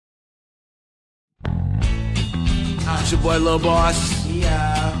It's your boy Lil Boss.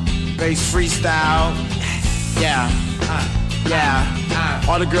 Yeah. Bass freestyle. Yeah.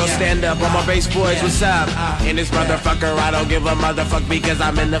 All the girls stand up, all my bass boys, what's up? In this motherfucker, I don't give a motherfuck because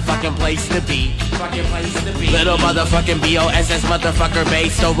I'm in the fucking place to be. Little motherfucking B-O-S-S motherfucker,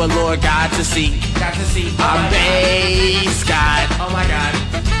 bass overlord, God to see. I'm bass God. Oh my God.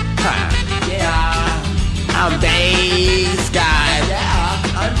 Yeah. I'm bass God.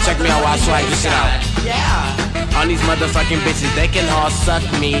 Yeah. Check me out while I swag this shit out. Yeah. All these motherfucking bitches, they can all suck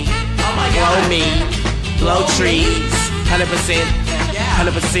me. Oh my Blow God. me. Blow trees. 100%.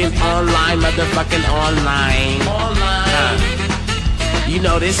 100% online, motherfucking online. You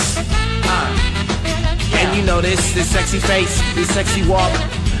know this. And you know this sexy face, this sexy walk.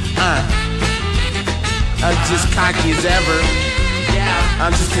 I'm just cocky as ever. Yeah.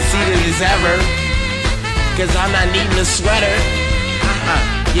 I'm just conceited as ever. Cause I'm not needing a sweater.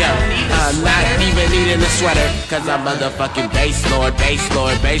 I'm not even needing a sweater. Cause I'm motherfucking bass lord, bass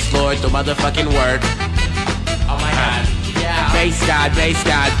lord, bass lord, the motherfucking word. Oh my God. Yeah. Bass God, bass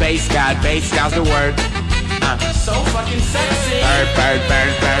God, bass God, bass God's the word. So fucking sexy. Bird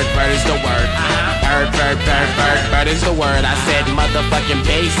is the word. Bird is the word. I said motherfucking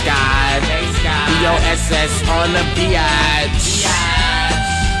bass God. B-O-S-S on the biatch.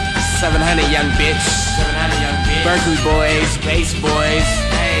 700 young bitch. Berkeley boys, bass boys.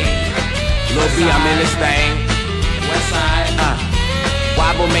 Hey. Lil B, I'm in this thing. Westside.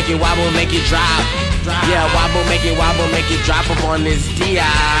 Wobble, make it drop. Yeah, wobble, make it drop up on this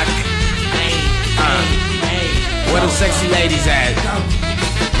Dioc. Where them sexy ladies at?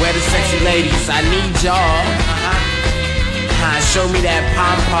 Where the sexy ladies? I need y'all. Show me that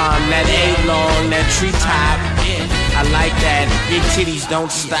pom-pom, that A-long, that treetop. I like that. Big titties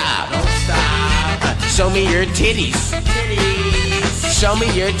don't stop. Show me your titties. Show me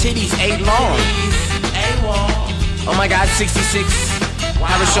your titties, A-long. Oh my God, 66.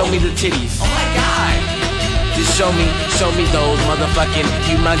 Have her show me the titties. Oh my God. Just show me those motherfucking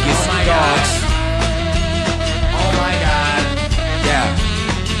humongous dogs. Oh my God.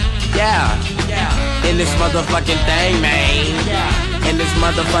 Yeah. In this motherfucking thing, man. Yeah. In this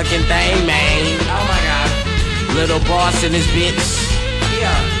motherfucking thing, man. Oh my God. Little boss in this bitch. Yeah.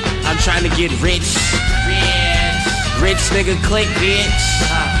 I'm trying to get rich. Rich nigga click, bitch.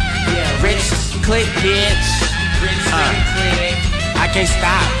 Yeah. Rich click, bitch. Rich nigga click. I can't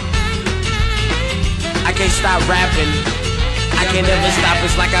stop. I can't stop rapping. I can't never stop.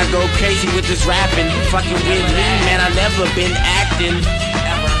 It's like I go crazy with this rapping. Fucking with me, man. I never been acting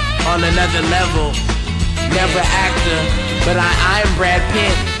on another level. Never actor, but I'm Brad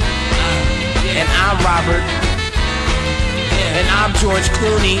Pitt, and I'm Robert, and I'm George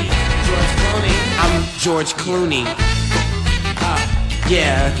Clooney. I'm George Clooney.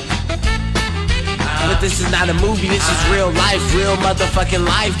 Yeah. But this is not a movie, this is real life, real motherfucking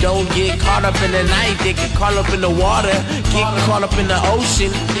life. Don't get caught up in the night, they get caught up in the water, get caught up in the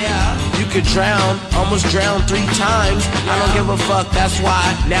ocean. You could drown, almost drown 3 times. I don't give a fuck, that's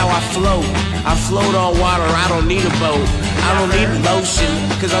why now I float. I float on water, I don't need a boat. I don't need lotion,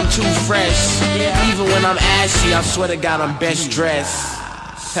 cause I'm too fresh. Even when I'm ashy, I swear to God I'm best dressed.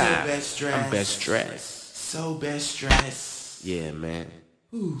 So best dressed. I'm best dressed. So best dressed. Yeah, man.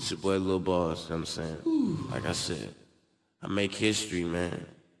 It's your boy Lil Boss, you know what I'm saying? Like I said, I make history, man.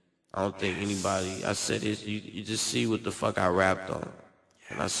 I don't think anybody, I said this, you just see what the fuck I rapped on.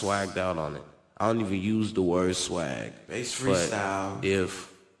 And I swagged out on it. I don't even use the word swag. Bass freestyle. But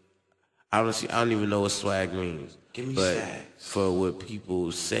I don't even know what swag means. Give me but swag. For what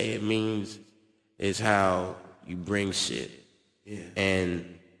people say it means, is how you bring shit. Yeah.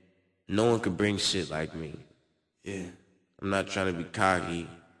 And no one could bring shit like me. Yeah. I'm not trying to be cocky.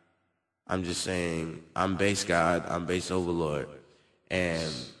 I'm just saying I'm bass God, I'm bass overlord.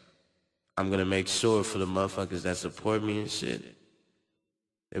 And I'm gonna make sure for the motherfuckers that support me and shit,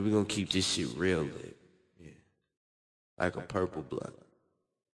 that we gonna keep this shit real lit. Yeah. Like a purple blunt.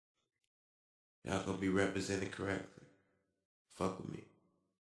 Y'all gonna be represented correctly. Fuck with me.